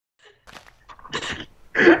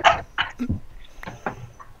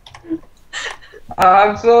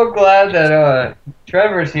I'm so glad that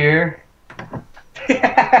Trevor's here.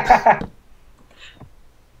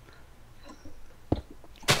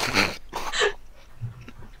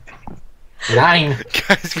 9.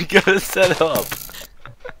 Guys, we gotta set up.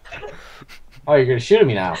 Oh, you're gonna shoot at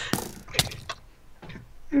me now.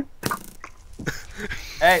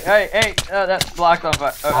 Hey! That block's on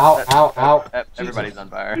fire. Ow. Everybody's on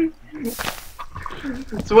fire.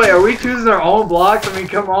 So wait, are we choosing our own blocks? I mean,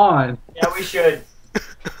 come on. Yeah, we should.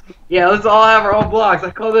 Yeah, let's all have our own blocks.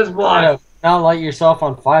 I call this block. Now light yourself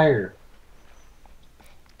on fire.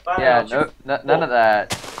 Yeah, none of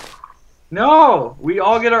that. No, we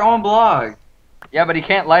all get our own block. Yeah, but he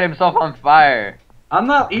can't light himself on fire. I'm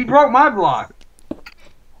not. He broke my block.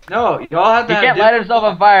 No, y'all have to. He can't light himself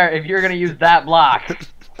on fire if you're gonna use that block.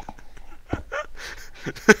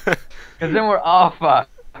 Cause then we're all fucked.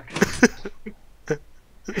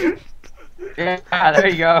 Yeah, there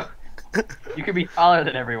you go. You could be taller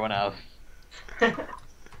than everyone else.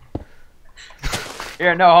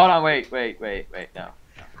 Here, no, hold on, wait, no.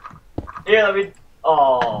 Here, let me.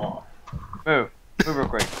 Oh. Move real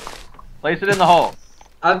quick. Place it in the hole.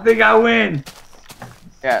 I think I win.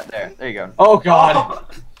 Yeah, there you go. Oh god.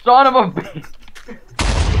 Son of a bitch.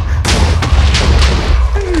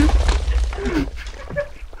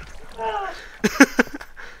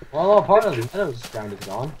 Well, a part of the meadows ground is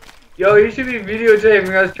gone. Yo, you should be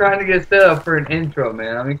videotaping us trying to get set up for an intro,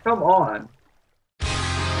 man. I mean, come on.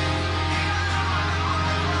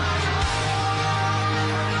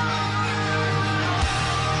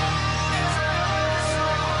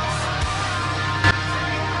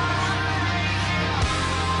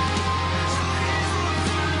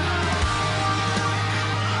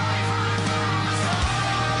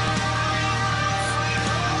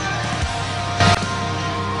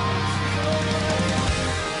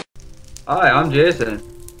 Hi, I'm Jason.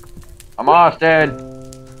 I'm Austin.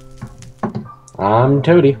 I'm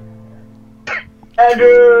Toady.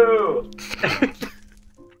 Andrew!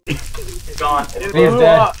 He's gone. He's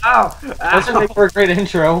dead. Ow! That's a make for a great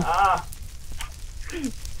intro. Ah.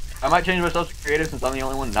 I might change myself to creative since I'm the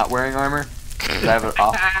only one not wearing armor. 'Cause I have it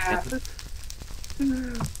off.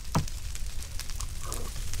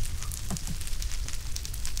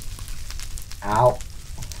 Ow.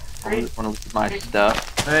 I just want to lose my stuff.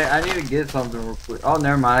 Hey, I need to get something real quick. Oh,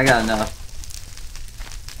 never mind. I got enough.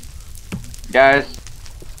 Guys,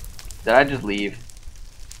 did I just leave?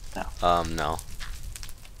 No.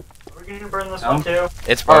 We're gonna burn this one too.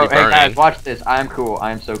 It's Oh, already hey burning. guys, watch this. I'm cool.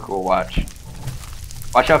 I'm so cool. Watch.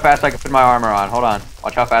 Watch how fast I can put my armor on. Hold on.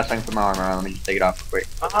 Watch how fast I can put my armor on. Let me just take it off quick.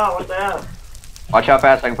 Ah, what the hell? Watch how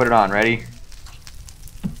fast I can put it on. Ready?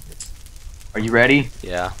 Are you ready?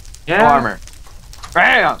 Yeah. Yeah. Armor.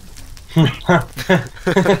 Bam!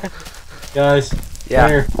 Guys, Yeah.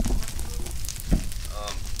 here.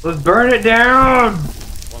 Let's burn it down.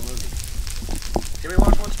 What movie? Can we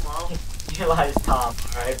watch one tomorrow? Here lies Tom,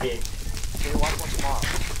 R.I.P. Can we watch one tomorrow?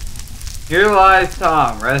 Here lies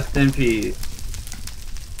Tom. Rest in peace.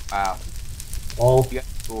 Wow. Oh, You guys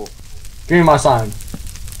are cool. give me my sign.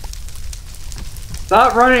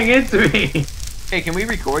 Stop running into me. Hey, can we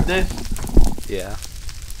record this? Yeah.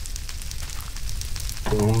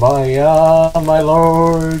 Kumbaya, my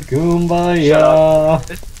lord, kumbaya.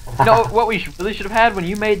 No, what we really should have had when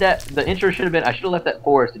you made that, the intro should have been, I should have left that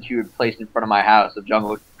forest that you had placed in front of my house of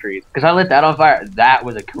jungle trees. Because I lit that on fire. That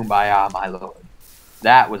was a kumbaya, my lord.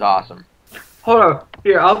 That was awesome. Hold on.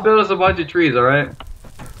 Here, I'll build us a bunch of trees, alright?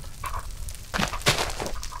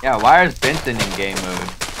 Yeah, why is Benson in game mode?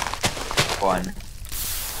 One.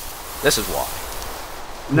 This is why.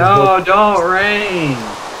 No, don't rain.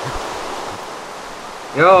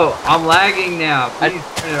 Yo, I'm lagging now. Please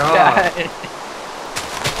turn it off.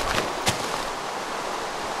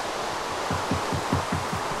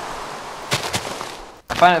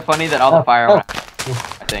 I find it funny that all the fire went out,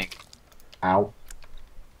 I think. Ow.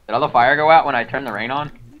 Did all the fire go out when I turned the rain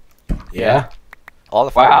on? Yeah. All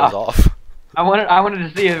the fire Wow. goes off. I wanted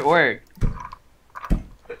to see if it worked.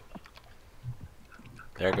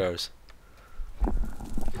 There it goes.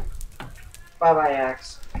 Bye-bye,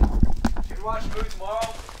 Axe. Can we watch a movie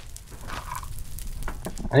tomorrow?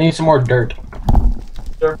 I need some more dirt.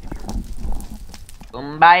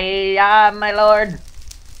 Kumbaya, my lord.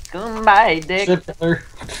 Kumbaya, dick. Sip Hitler.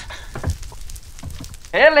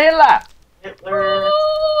 Hilla. Hitler.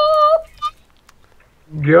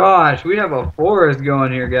 Gosh, we have a forest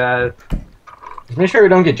going here, guys. Just make sure we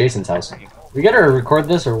don't get Jason's house. We gotta record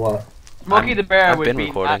this or what? Smokey the Bear I've would been be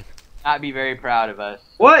recording. not be very proud of us.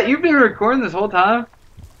 What? You've been recording this whole time?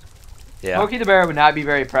 Yeah. Smokey the Bear would not be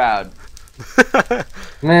very proud.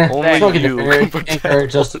 Meh. Only Smoky you Bear can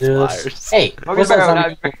encouraged us to do fires. this. Hey, Okay, what's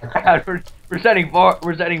up,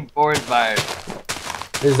 we're setting forest fires.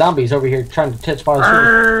 There's zombies over here trying to catch fire.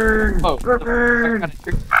 Burn! Oh, Burn!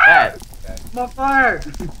 That. I'm on fire!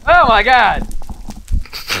 Oh my god!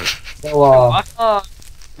 So,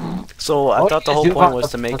 So I Oh, thought the yeah, whole do point want was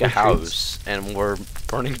to the make a trees. house, and we're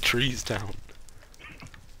burning trees down.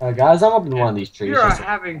 guys, I'm up in one of these trees. You're Just-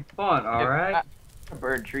 having fun, alright?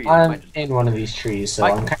 Bird trees. I'm in one of these trees, so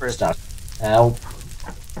Michael I'm kind of Chris. stuck. Help.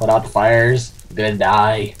 Put out the fires. I'm gonna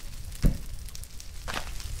die.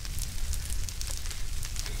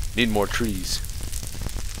 Need more trees.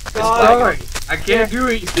 Sorry, I can't do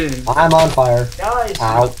anything. I'm on fire. Guys.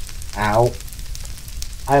 Ow. Ow.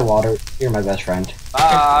 Hi, water. You're my best friend.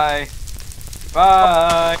 Bye.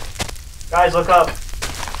 Bye. Guys, look up.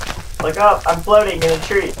 Look up. I'm floating in a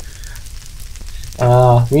tree.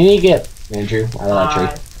 We need to get Andrew out of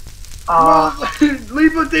that tree.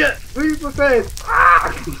 Leave with it! Leave with faith!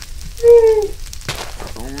 Ah!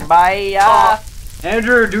 Bye.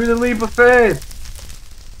 Andrew, do the leap of faith!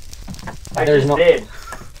 I There's just no- did.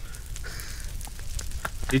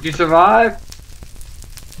 Did you survive?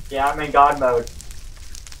 Yeah, I'm in God mode.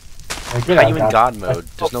 Like, How are you in God mode?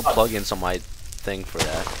 There's no plugins on my thing for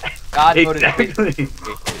that. God mode is Exactly.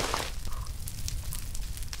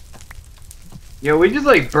 Yo, we just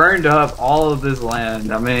like burned up all of this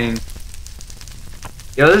land. I mean,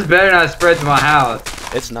 yo, this better not spread to my house.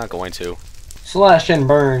 It's not going to. Slash and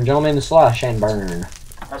burn, gentlemen. Slash and burn.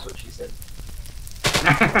 That's what she said.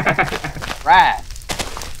 Right.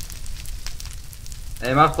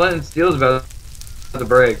 Hey, my flint and steel's about to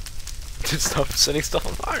break. Just stop setting stuff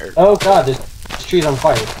on fire. Oh god, this tree's on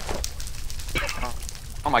fire.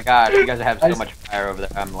 Oh my god, you guys have so Guys. much fire over there.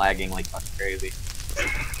 I'm lagging like fucking crazy.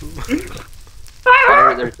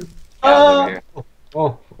 There's over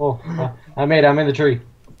here. I'm in the tree.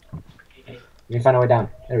 You can find a way down.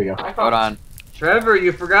 There we go. Hold on. Trevor,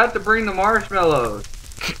 you forgot to bring the marshmallows.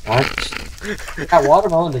 Alright. That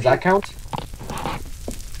watermelon, does that count?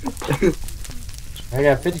 I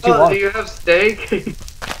got 52 Oh, do water. you have steak?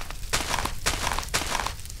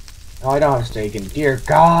 Oh, I don't have steak in. Dear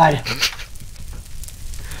God.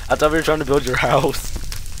 I thought we were trying to build your house.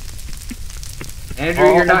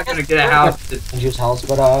 Andrew, you're not gonna get a house. Juice house,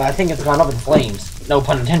 but I think it's gone up in flames. No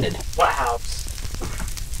pun intended. What house?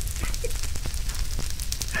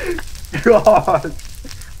 God.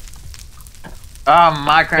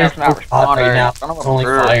 Minecraft's not It's hot right now. responding. It's only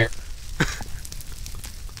fire.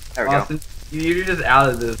 There we go. Austin, you're just out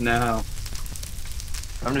of this now.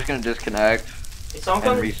 I'm just gonna disconnect Hey, someone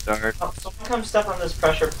and come, restart. someone come step on this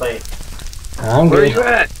pressure plate. I'm Where are good. you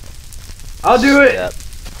at? I'll do it. Yep.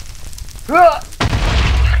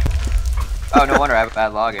 Oh, no wonder I have a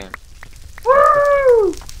bad login.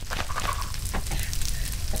 Woo!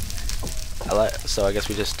 So I guess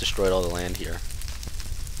we just destroyed all the land here.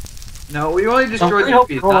 No, we only So destroyed I the hope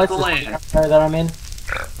piece, no not the lights land. is fire that I'm in.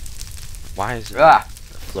 Why is it a Ah.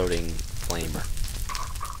 floating flamer?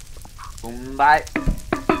 Boom, bye.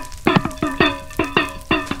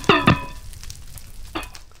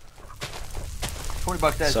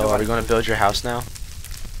 $20 So are we going to build your house now?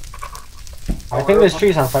 I think this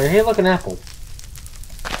tree's on fire. Hey, look, an apple.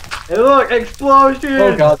 Hey, look, explosion!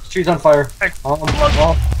 Oh god, this tree's on fire. Oh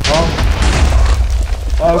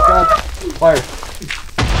god, fire.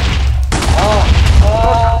 Fire.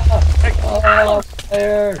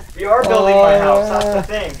 We are building my house, that's the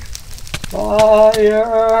thing.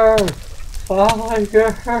 Fire.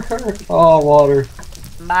 Fire. Oh, water.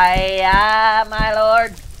 My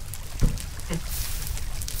lord.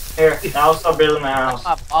 Here, now I'll start building my house.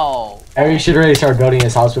 Oh. Harry should really start building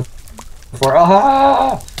his house before.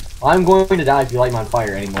 I'm going to die if you light my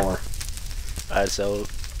fire anymore. So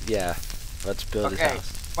yeah, let's build his Okay.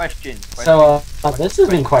 house. Question. So, this has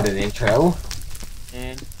been quite an intro.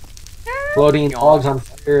 And Floating logs on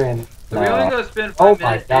fire and. So we only gonna spend 5 oh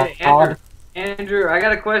my minutes. god. Hey, Andrew, I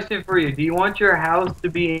got a question for you. Do you want your house to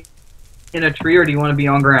be in a tree or do you want to be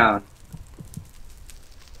on ground?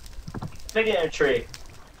 Make it in a tree.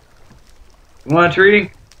 You want a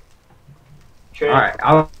tree? Tree. Alright,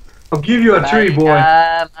 I'll give you a tree, boy.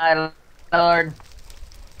 My lord.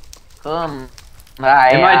 Come. It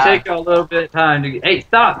might take you a little bit of time to get. Hey,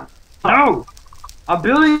 stop! No! I'm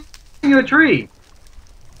building you a tree.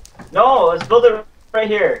 No, let's build it right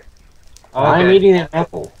here. I'm Okay. eating an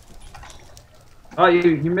apple. Oh,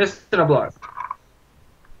 you missed a block.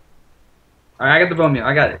 Alright, I got the bone meal.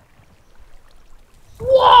 I got it.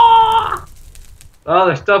 Whoa! Oh,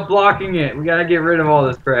 there's stuff blocking it. We gotta get rid of all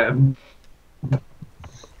this crap.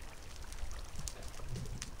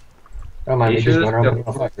 Don't mind You me sure just this- going around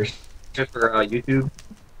with my fires. Just for YouTube.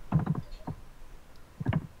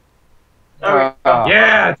 There we go.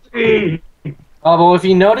 Yeah, tree. Oh, but if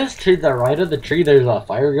you notice to the right of the tree, there's a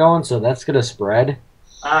fire going, so that's gonna spread.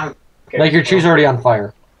 Okay. Like your tree's already on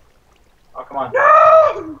fire. Oh, come on.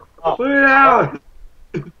 No! Oh. Put it out.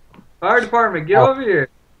 Fire department, get over here.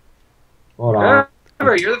 Hold on.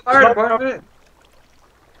 Trevor, you're the fire department.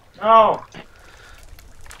 No.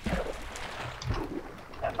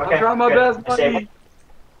 Okay. I'm trying my good. best, I saved buddy.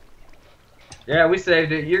 Yeah, we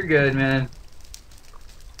saved it. You're good, man.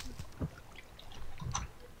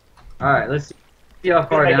 Alright, let's see how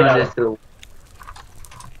far Make it down out. it is to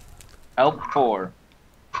Help 4.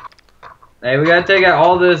 Hey, we gotta take out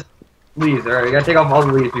all this leaves. Alright, we gotta take off all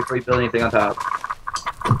the leaves before you build anything on top.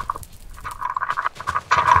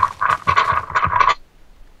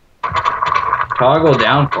 Toggle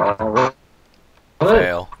downfall. What?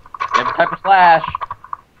 Fail. You have to type a slash.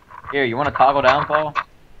 Here, you want to toggle downfall?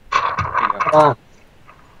 There you go.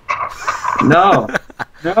 No.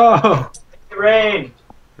 No. it rain.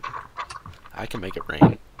 I can make it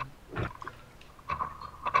rain.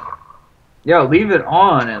 Yo, leave it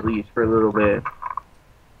on at least for a little bit.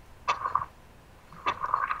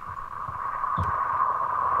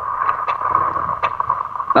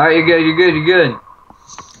 Alright, you're good, you're good, you're good.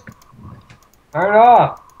 Turn it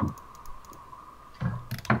off.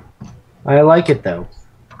 I like it though.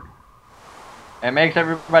 It makes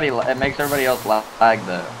everybody else lag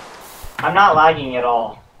though. I'm not lagging at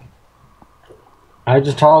all. I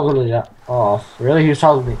just toggled it off. Really? He was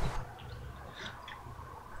toggling me.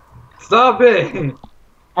 Stop it.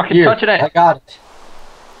 Fucking Here, touch it. I got it.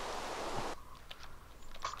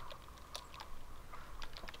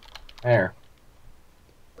 There.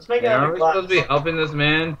 Let's make it Yeah, under are we glass. supposed to be helping this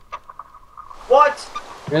man? What?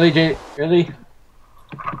 Really, Jay? Really?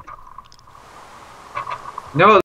 No,